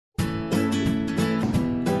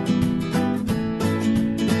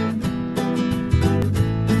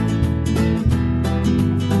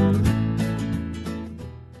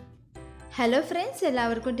Hello friends,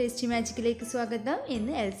 എല്ലാവർക്കും tasty മാജിക്കിലേക്ക് സ്വാഗതം.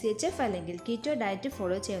 ഇന്ന് LCHF അല്ലെങ്കിൽ കീറ്റോ ഡയറ്റ്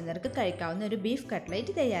ഫോളോ ചെയ്യുന്നവർക്ക് കഴിക്കാവുന്ന ഒരു ബീഫ്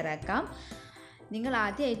കട്ട്ലറ്റ് തയ്യാറാക്കാം. നിങ്ങൾ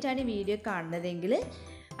ആദ്യമായിട്ടാണ് ഈ വീഡിയോ കാണുന്നതെങ്കിൽ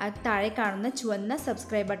താഴെ കാണുന്ന ചുവന്ന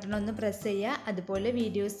സബ്സ്ക്രൈബ് ബട്ടൺ ഒന്ന് പ്രസ് ചെയ്യുക. അതുപോലെ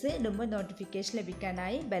വീഡിയോസ് ഇടുമ്പോൾ നോട്ടിഫിക്കേഷൻ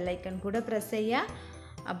ലഭിക്കാനായി ബെൽ ഐക്കൺ കൂടെ പ്രസ് ചെയ്യുക.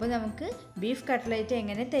 അപ്പോൾ നമുക്ക് ബീഫ് കട്ട്ലറ്റ്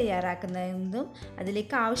എങ്ങനെ തയ്യാറാക്കുന്നതെന്നും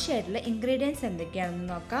അതിലേക്ക് ആവശ്യമായിട്ടുള്ള ഇൻഗ്രീഡിയൻസ് എന്തൊക്കെയാണെന്ന്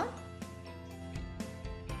നോക്കാം.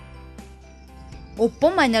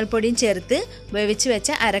 ഉപ്പും മഞ്ഞൾപ്പൊടിയും ചേർത്ത് വേവിച്ച് വെച്ച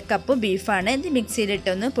അരക്കപ്പ് ബീഫാണ്. ഇത്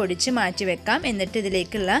മിക്സിയിലിട്ടൊന്ന് പൊടിച്ച് മാറ്റി വെക്കാം. എന്നിട്ട്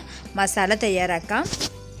ഇതിലേക്കുള്ള മസാല തയ്യാറാക്കാം.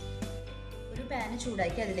 ഒരു പാന്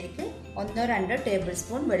ചൂടാക്കി അതിലേക്ക് 1-2 ടേബിൾ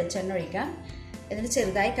സ്പൂൺ വെളിച്ചെണ്ണ ഒഴിക്കാം. എന്നിട്ട്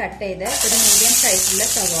ചെറുതായി കട്ട് ചെയ്ത് ഒരു മീഡിയം സൈസിലുള്ള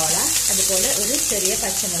സവാള, അതുപോലെ ഒരു ചെറിയ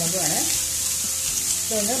പച്ചമുളകുമാണ്.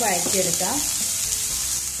 ഇതൊന്ന് വഴറ്റിയെടുക്കാം.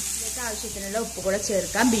 ഇതിലേക്ക് ആവശ്യത്തിനുള്ള ഉപ്പ് കൂടെ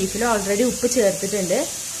ചേർക്കാം. ബീഫിൽ ഓൾറെഡി ഉപ്പ് ചേർത്തിട്ടുണ്ട്,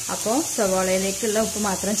 അപ്പോൾ സവാളയിലേക്കുള്ള ഉപ്പ്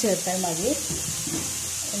മാത്രം ചേർത്താൽ മതി.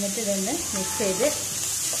 എന്നിട്ട് ഇതൊന്ന് മിക്സ് ചെയ്ത്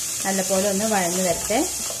നല്ലപോലെ ഒന്ന് വഴന്ന് വരട്ടെ.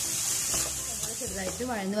 ചെറുതായിട്ട്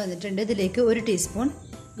വഴന്ന് വന്നിട്ടുണ്ട്. ഇതിലേക്ക് 1 ടീസ്പൂൺ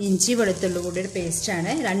ഇഞ്ചി വെളുത്തുള്ളി കൂടിയുടെ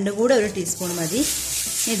പേസ്റ്റാണ്. 2 കൂടെ 1 ടീസ്പൂൺ മതി.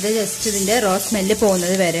 ഇത് ജസ്റ്റ് ഇതിൻ്റെ റോ സ്മെല്ല്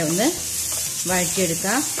പോകുന്നത് വരെ ഒന്ന്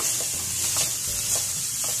വഴറ്റിയെടുക്കാം.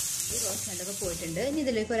 ഈ റോ സ്മെല്ലൊക്കെ പോയിട്ടുണ്ട്. ഇനി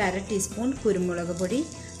ഇതിലേക്ക് 1/2 ടീസ്പൂൺ കുരുമുളക് പൊടി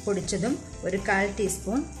പൊടിച്ചതും 1/4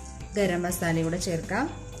 ടീസ്പൂൺ ഗരം മസാലയും കൂടെ ചേർക്കാം.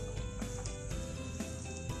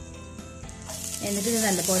 എന്നിട്ട് ഇത്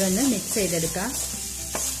നല്ലപോലെ ഒന്ന് മിക്സ് ചെയ്തെടുക്കാം.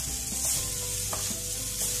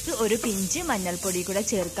 ഒരു പിഞ്ച് മഞ്ഞൾപ്പൊടി കൂടെ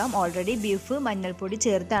ചേർക്കാം. ഓൾറെഡി ബീഫ് മഞ്ഞൾപ്പൊടി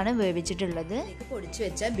ചേർത്താണ് വേവിച്ചിട്ടുള്ളത്. ഇതിലേക്ക് പൊടിച്ചു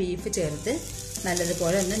വെച്ച ബീഫ് ചേർത്ത്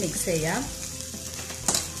നല്ലതുപോലെ ഒന്ന് മിക്സ് ചെയ്യാം.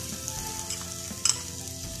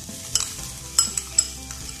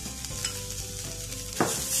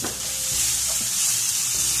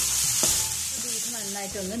 ബീഫ്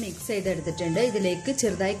നന്നായിട്ടൊന്ന് മിക്സ് ചെയ്തെടുത്തിട്ടുണ്ട്. ഇതിലേക്ക്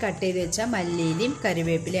ചെറുതായി കട്ട് ചെയ്ത് വെച്ച മല്ലിയിലയും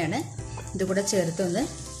കറിവേപ്പിലയാണ് ഇതുകൂടെ ചേർത്തൊന്ന്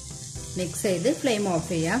മിക്സ് ചെയ്ത് ഫ്ലെയിം ഓഫ്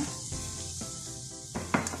ചെയ്യാം.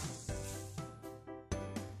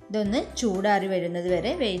 ഇതൊന്ന് ചൂടാറി വരുന്നത്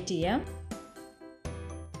വരെ വെയിറ്റ് ചെയ്യാം.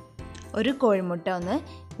 ഒരു കോഴിമുട്ട ഒന്ന്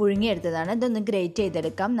പുഴുങ്ങിയെടുത്തതാണ്. ഇതൊന്ന് ഗ്രേറ്റ്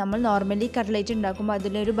ചെയ്തെടുക്കാം. നമ്മൾ നോർമലി കട്ട്ലറ്റ് ഉണ്ടാക്കുമ്പോൾ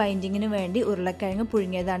അതിലൊരു ബൈൻഡിങ്ങിന് വേണ്ടി ഉരുളക്കിഴങ്ങ്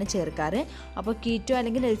പുഴുങ്ങിയതാണ് ചേർക്കാറ്. അപ്പോൾ കീറ്റോ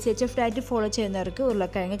അല്ലെങ്കിൽ LCHF ഡയറ്റ് ഫോളോ ചെയ്യുന്നവർക്ക്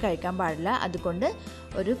ഉരുളക്കിഴങ്ങ് കഴിക്കാൻ പാടില്ല. അതുകൊണ്ട്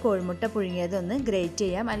ഒരു കോഴിമുട്ട പുഴുങ്ങിയതൊന്ന് ഗ്രേറ്റ്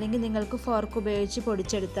ചെയ്യാം. അല്ലെങ്കിൽ നിങ്ങൾക്ക് ഫോർക്ക് ഉപയോഗിച്ച്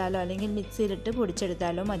പൊടിച്ചെടുത്താലോ അല്ലെങ്കിൽ മിക്സിയിലിട്ട്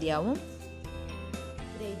പൊടിച്ചെടുത്താലോ മതിയാവും.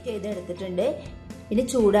 ഗ്രേറ്റ് ചെയ്തെടുത്തിട്ടുണ്ട്. ഇനി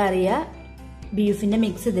ചൂടാറിയ ബീഫിൻ്റെ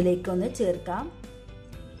മിക്സ് ഇതിലേക്കൊന്ന് ചേർക്കാം.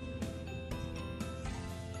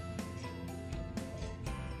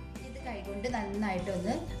 കൈകൊണ്ട്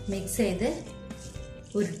നന്നായിട്ടൊന്ന് മിക്സ് ചെയ്ത്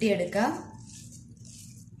ഉരുട്ടിയെടുക്കാം.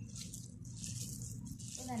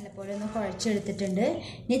 നല്ലപോലെ ഒന്ന് കുഴച്ചെടുത്തിട്ടുണ്ട്.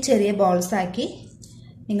 ഇനി ചെറിയ ബോൾസ് ആക്കി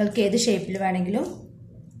നിങ്ങൾക്ക് ഏത് ഷേപ്പിൽ വേണമെങ്കിലും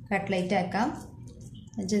കട്ട്ലൈറ്റ് ആക്കാം.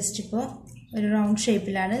 ജസ്റ്റ് ഇപ്പോൾ ഒരു റൗണ്ട്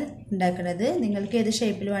ഷേപ്പിലാണ് ഉണ്ടാക്കുന്നത്. നിങ്ങൾക്ക് ഏത്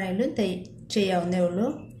ഷേപ്പിൽ വേണമെങ്കിലും ചെയ്യാവുന്നേ ഉള്ളൂ.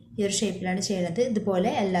 ഈ ഒരു ഷേപ്പിലാണ് ചെയ്യുന്നത്. ഇതുപോലെ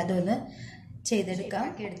എല്ലാതും ഒന്ന് ചെയ്തെടുക്കാം.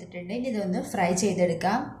 എടുത്തിട്ടുണ്ട്. ഇനി ഇതൊന്ന് ഫ്രൈ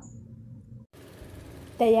ചെയ്തെടുക്കാം.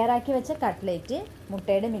 തയ്യാറാക്കി വെച്ച കട്ട്ലേറ്റ്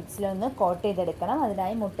മുട്ടയുടെ മിക്സിലൊന്ന് കോട്ട് ചെയ്തെടുക്കണം.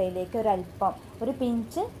 അതിനായി മുട്ടയിലേക്ക് ഒരു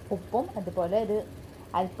പിഞ്ച് ഉപ്പും അതുപോലെ ഒരു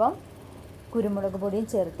അല്പം കുരുമുളക് പൊടിയും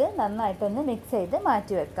ചേർത്ത് നന്നായിട്ടൊന്ന് മിക്സ് ചെയ്ത്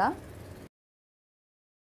മാറ്റി വെക്കാം.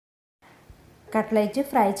 കട്ട്ലേറ്റ്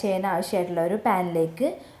ഫ്രൈ ചെയ്യാൻ ആവശ്യമായിട്ടുള്ള ഒരു പാനിലേക്ക്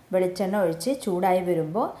വെളിച്ചെണ്ണ ഒഴിച്ച് ചൂടായി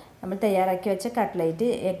വരുമ്പോൾ നമ്മൾ തയ്യാറാക്കി വെച്ച കട്ട്ലേറ്റ്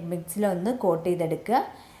എഗ് മിക്സിലൊന്ന് കോട്ട് ചെയ്തെടുക്കുക.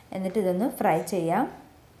 എന്നിട്ട് ഇതൊന്ന് ഫ്രൈ ചെയ്യാം.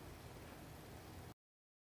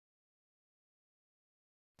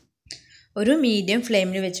 ഒരു മീഡിയം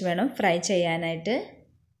ഫ്ലെയിമിൽ വെച്ച് വേണം ഫ്രൈ ചെയ്യാനായിട്ട്.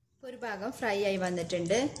 ഒരു ഭാഗം ഫ്രൈ ആയി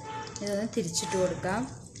വന്നിട്ടുണ്ട്. ഇതൊന്ന് തിരിച്ചിട്ട് കൊടുക്കാം.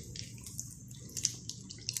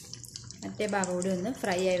 മറ്റേ ഭാഗം കൂടി ഒന്ന്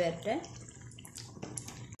ഫ്രൈ ആയി വരട്ടെ.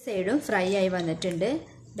 സൈഡും ഫ്രൈ ആയി വന്നിട്ടുണ്ട്.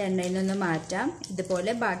 എണ്ണയിൽ നിന്ന് മാറ്റാം.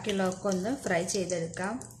 ഇതുപോലെ ബാക്കിയുള്ളതൊക്കെ ഒന്ന് ഫ്രൈ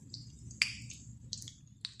ചെയ്തെടുക്കാം.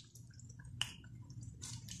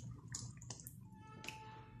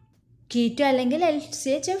 കീറ്റോ അല്ലെങ്കിൽ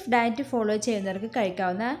LCHF ഡയറ്റ് ഫോളോ ചെയ്യുന്നവർക്ക്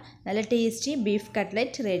കഴിക്കാവുന്ന നല്ല ടേസ്റ്റി ബീഫ്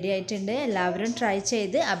കട്ട്ലറ്റ് റെഡി ആയിട്ടുണ്ട്. എല്ലാവരും ട്രൈ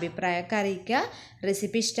ചെയ്ത് അഭിപ്രായമൊക്കെ അറിയിക്കുക.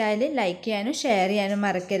 റെസിപ്പി ഇഷ്ടമായാൽ ലൈക്ക് ചെയ്യാനും ഷെയർ ചെയ്യാനും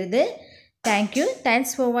മറക്കരുത്.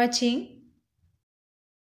 Thanks for watching.